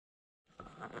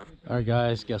Alright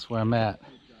guys, guess where I'm at?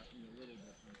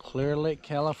 Clearlake,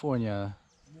 California.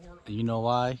 And you know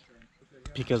why?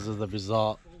 Because of the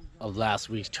result of last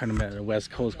week's tournament, the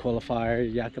West Coast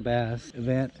qualifier Yakabass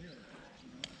event.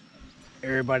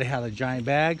 Everybody had a giant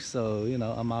bag, so you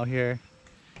know I'm out here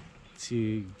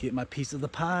to get my piece of the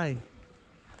pie.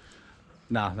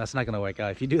 Nah, that's not gonna work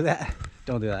out. If you do that,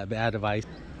 don't do that. Bad advice.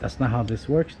 That's not how this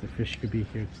works. The fish could be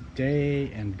here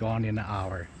today and gone in an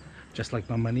hour. Just like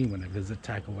my money when I visit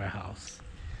Tackle Warehouse.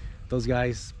 Those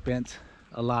guys spent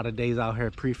a lot of days out here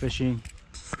pre-fishing.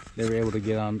 They were able to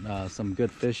get on some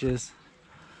good fishes.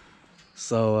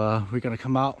 So we're gonna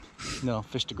come out, you know,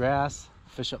 fish the grass,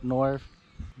 fish up north,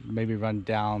 maybe run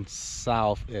down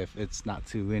south if it's not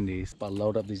too windy. But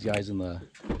load up these guys in the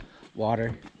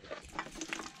water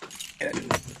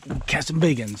and catch some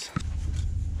big ones.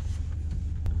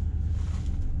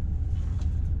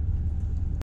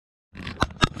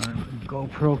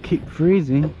 GoPro keep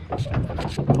freezing.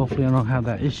 Hopefully I don't have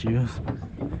that issue.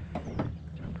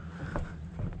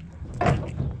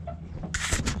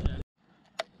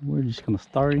 We're just gonna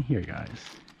start in here, guys.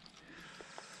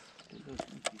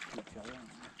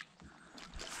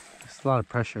 It's a lot of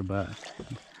pressure, but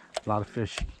a lot of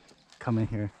fish come in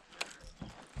here.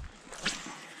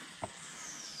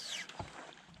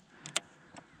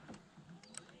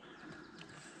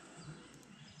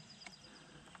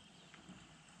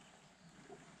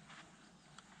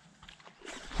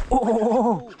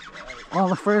 Oh, on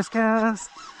the first cast.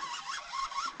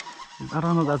 I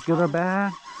don't know if that's good or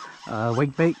bad.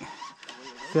 Wake bait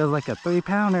feels like a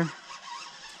 3-pounder.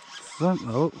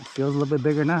 Oh, feels a little bit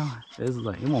bigger now. It's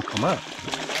like it won't come up.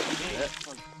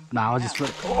 Nah, I just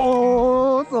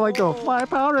oh, it's like a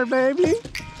 5-pounder, baby.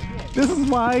 This is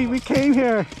why we came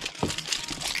here.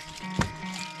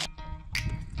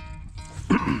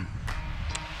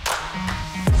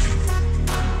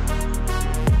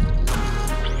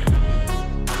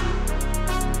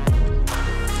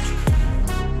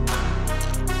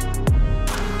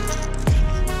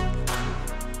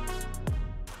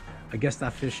 I guess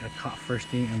that fish I caught first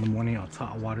thing in the morning on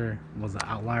top water was an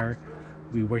outlier.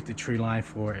 We worked the tree line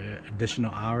for an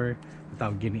additional hour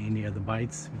without getting any other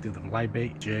bites. We did the light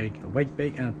bait, jig, the wake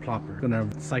bait, and a plopper. Gonna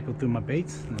cycle through my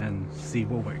baits and see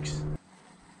what works.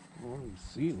 I don't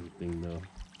see anything though.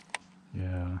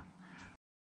 Yeah.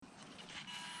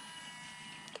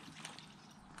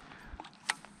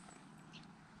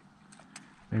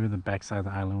 Maybe the backside of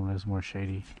the island was more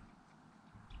shady.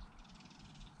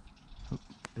 Oh,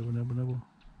 nibble, nibble, nibble.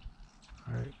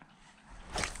 Alright.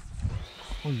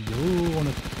 Oh, yo, on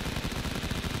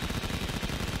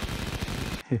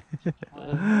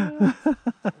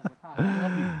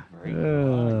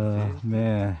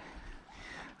man.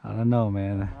 I don't know,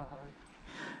 man.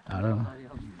 I don't know.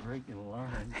 Breaking a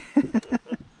line.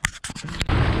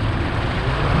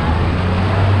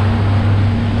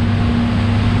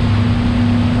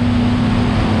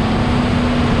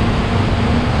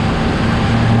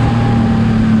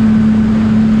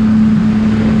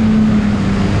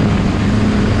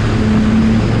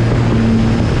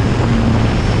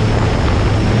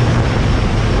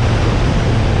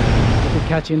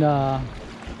 Catching a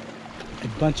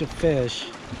bunch of fish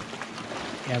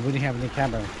and we didn't have any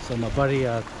camera, so my buddy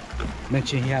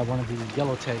mentioned he had one of the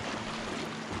yellow tape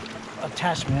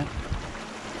attachment,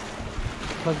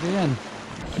 plugged it in.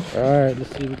 All right, let's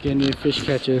see if we get any fish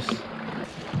catches.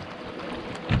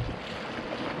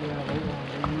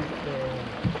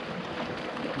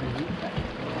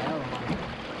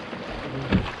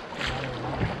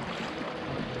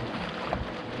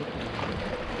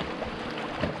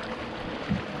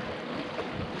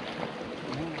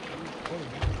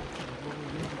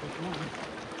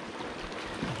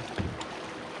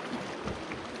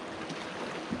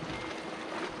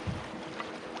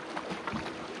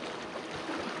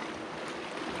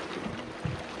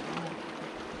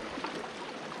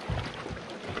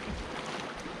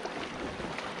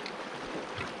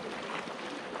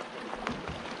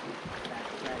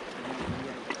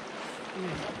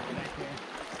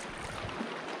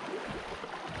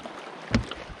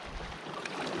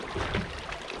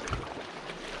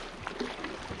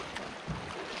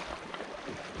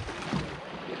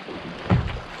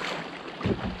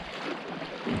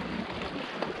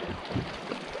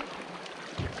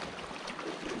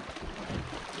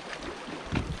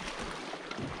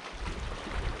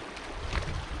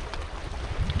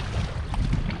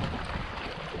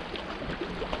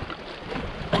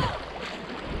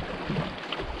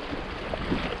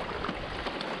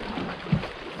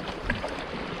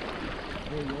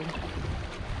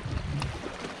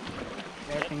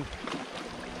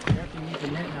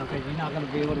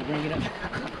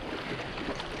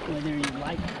 whether you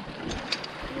like it,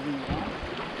 whether you want it.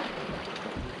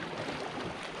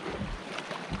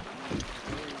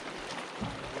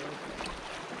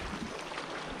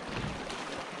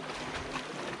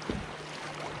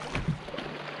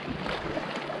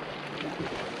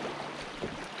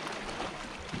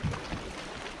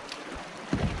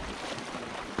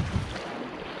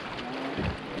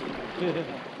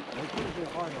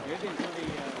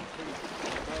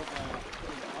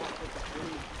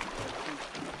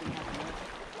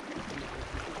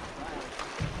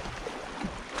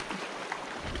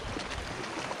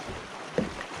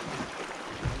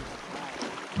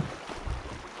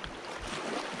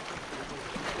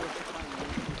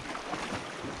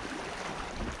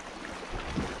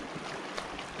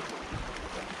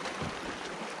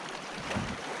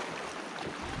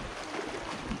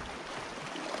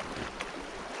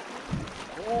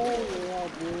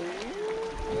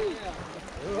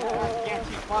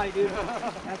 Dude,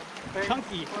 that's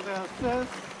chunky. For the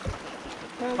assist.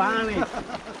 Finally.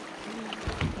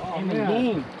 Oh, in the man.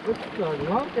 game. It's the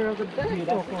lunker of the day Dude,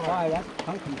 so that's far. fire. That's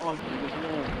chunky.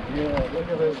 Yeah, look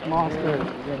at this monster.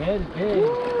 The head is big.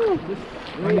 Woo!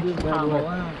 Bring This it bad down. boy.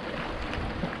 Wow.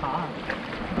 Hot.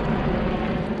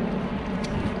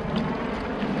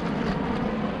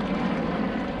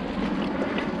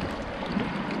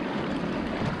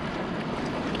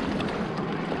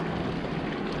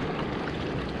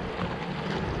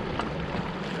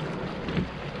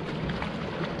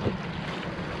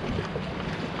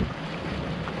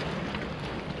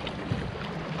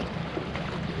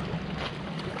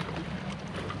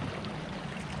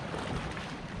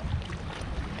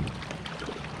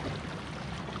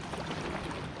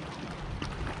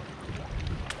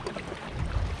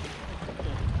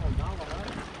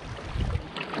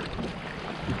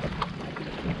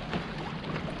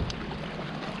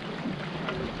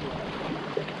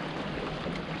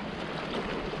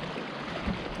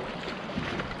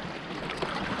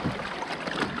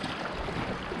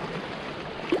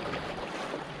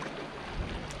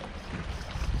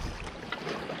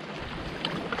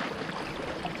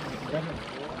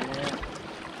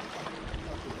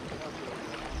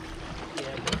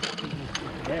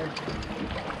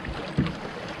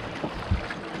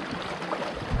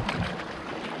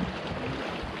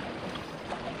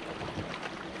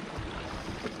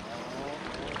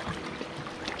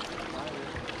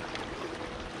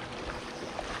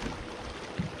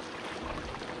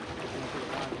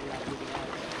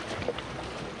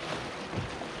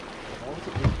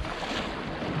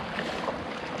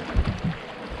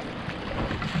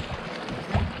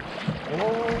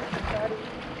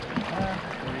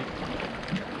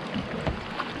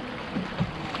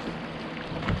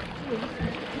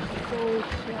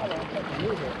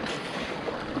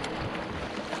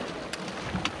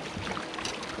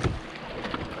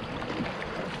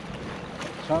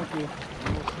 Chunky.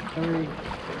 Hurry.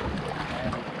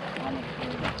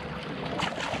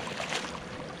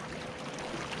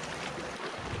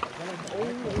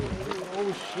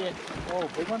 Oh shit. Oh,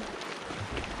 big one?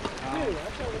 Dude,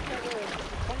 that's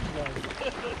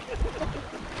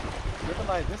Looking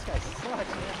like this guy sucks, man.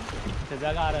 Because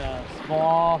I got a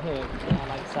small hook. I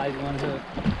like size 1 hook.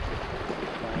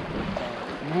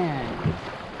 Man.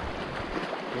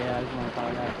 Yeah, I just want to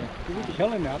follow that thing. He's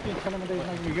killing me. I think killing me that he's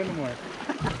not going to be good anymore.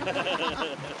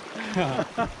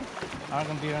 I'm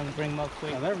going to be able to bring them up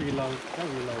quick. Yeah, that reload. That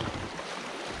reload.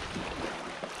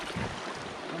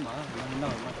 Come on. Let me know.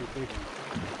 It might be big.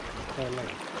 So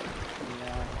late.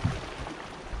 Yeah.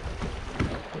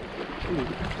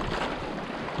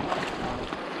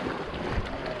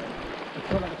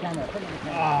 Put on the camera. Put on the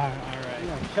camera. Ah, alright.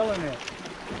 Yeah, killing it.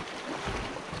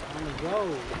 On the go.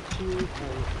 Two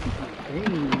for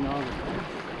green all the time.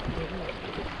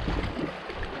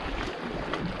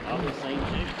 All the same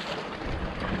thing.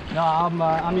 No,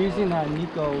 I'm using a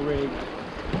Nico rig.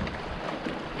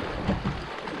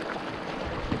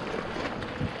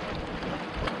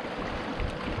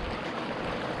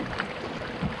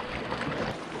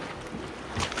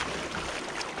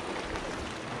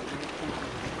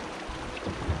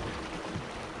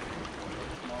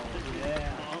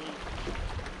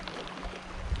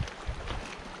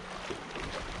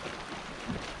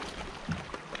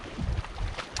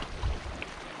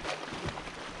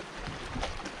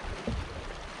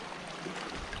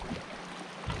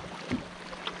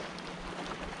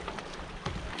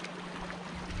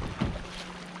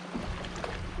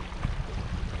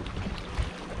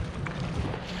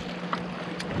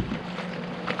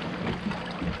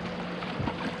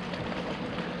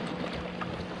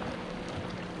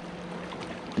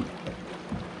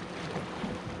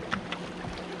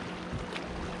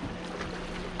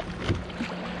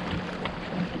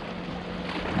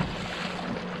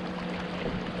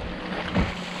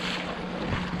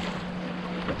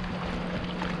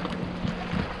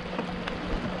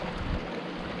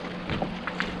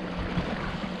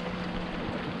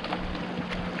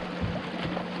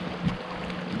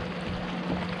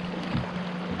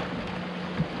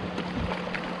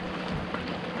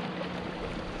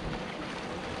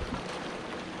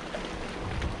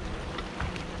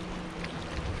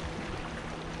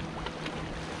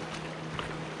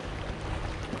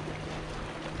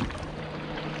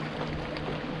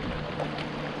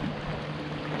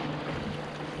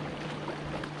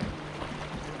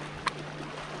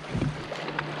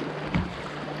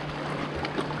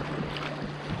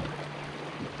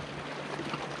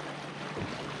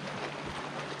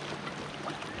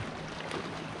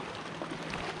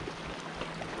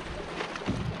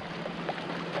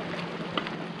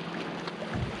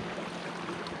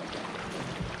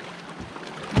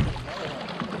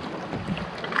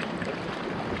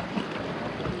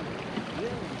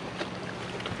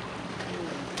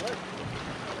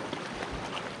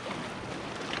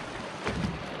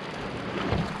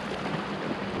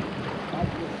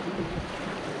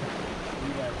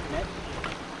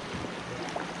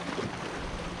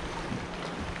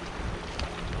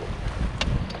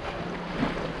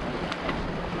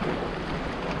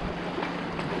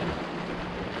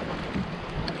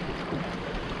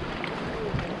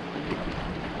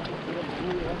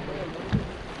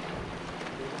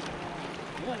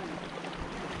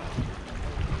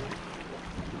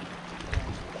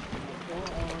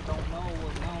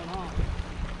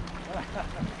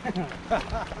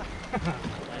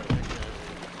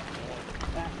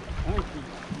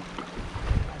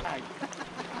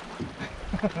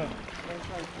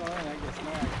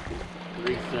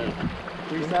 Three seven.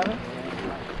 3.7?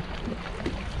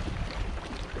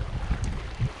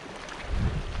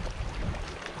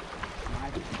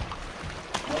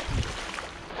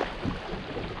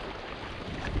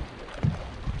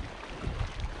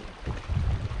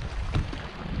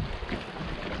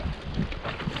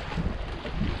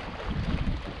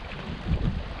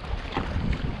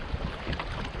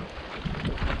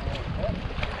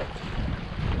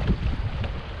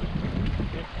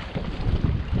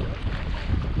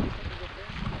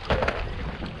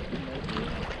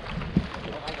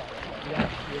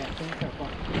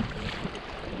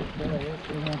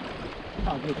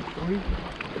 I'll give it 3.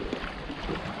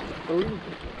 3.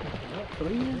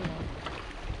 3 years?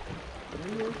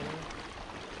 3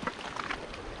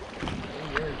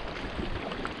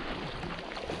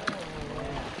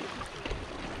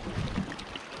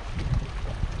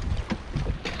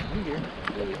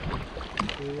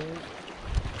 years?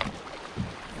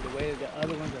 The way that the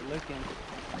other ones are looking.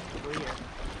 3 years.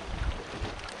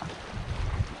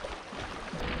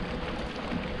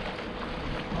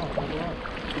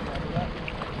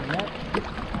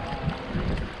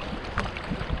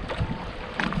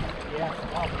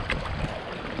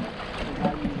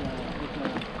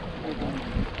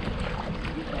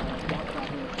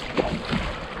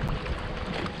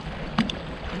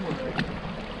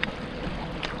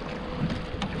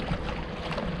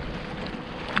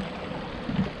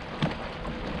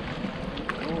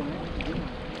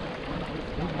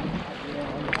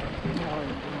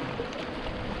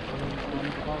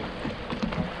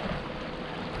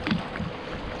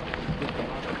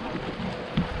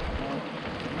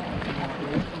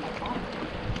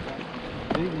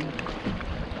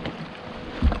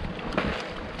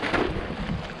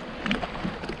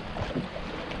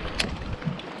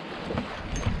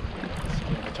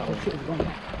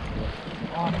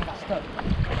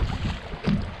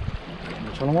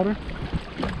 Channel water?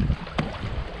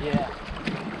 Yeah.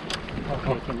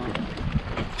 Okay, come on.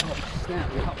 Oh, snap.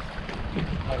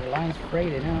 Oh, the line's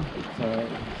freighted, huh? It's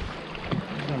alright. I'm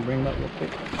just gonna bring it up real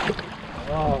quick.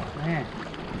 Oh, man.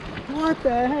 What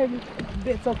the heck?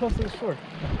 Bit so close to the shore.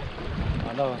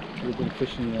 I know. We've been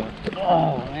fishing.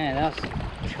 Oh, man, that's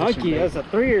chunky. bait. That's a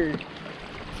 3-year.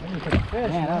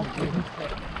 Man,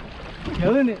 that's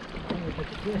killing it.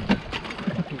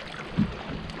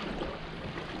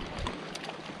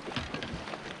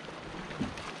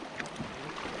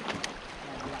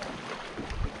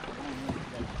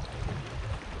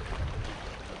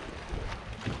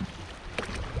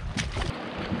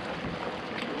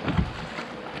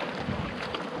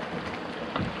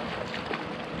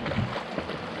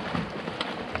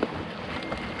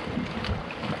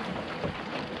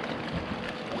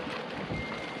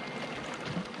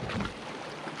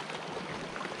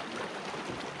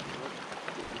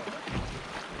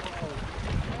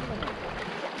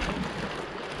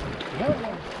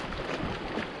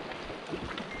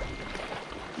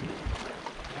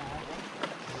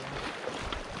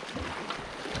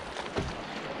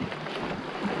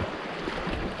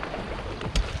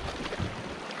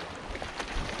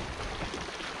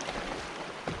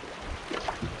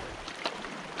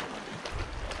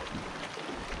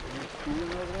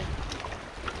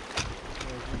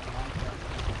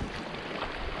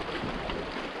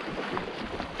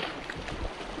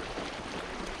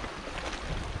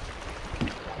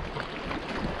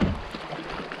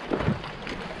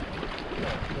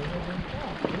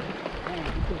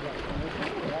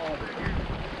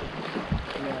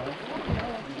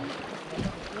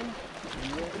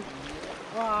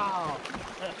 Wow!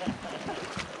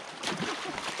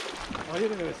 Oh, you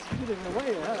didn't even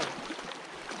weigh it, huh?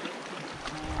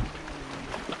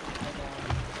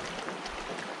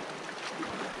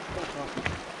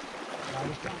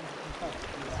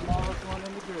 Smallest one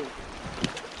in the group.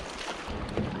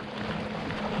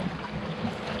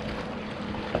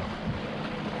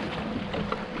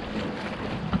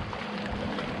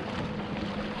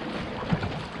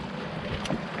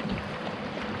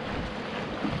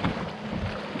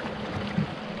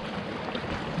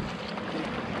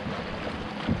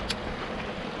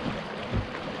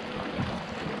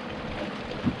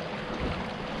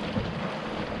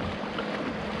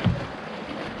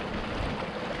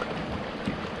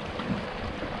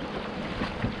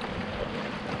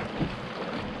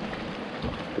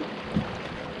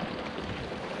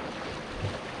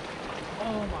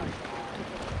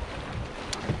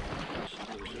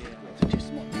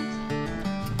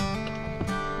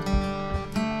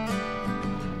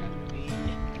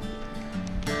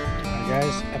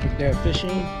 guys. Epic Day of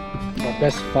Fishing. Our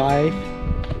best 5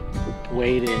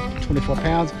 weighed in 24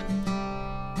 pounds.